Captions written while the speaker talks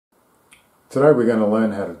Today we're going to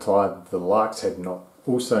learn how to tie the Lark's head knot,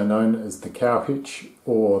 also known as the cow hitch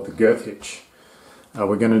or the girth hitch.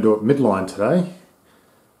 We're going to do it midline today,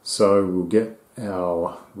 so we'll get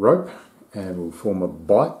our rope and we'll form a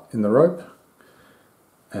bight in the rope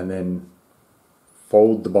and then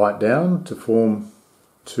fold the bight down to form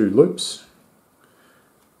two loops.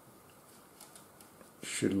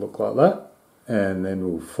 Should look like that, and then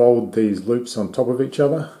we'll fold these loops on top of each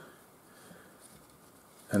other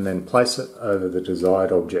and then place it over the desired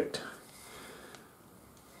object.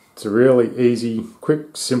 It's a really easy,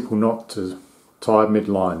 quick, simple knot to tie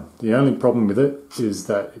midline. The only problem with it is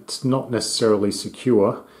that it's not necessarily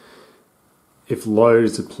secure if load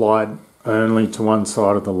is applied only to one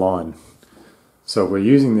side of the line. So if we're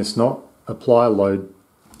using this knot, apply load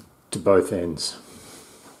to both ends.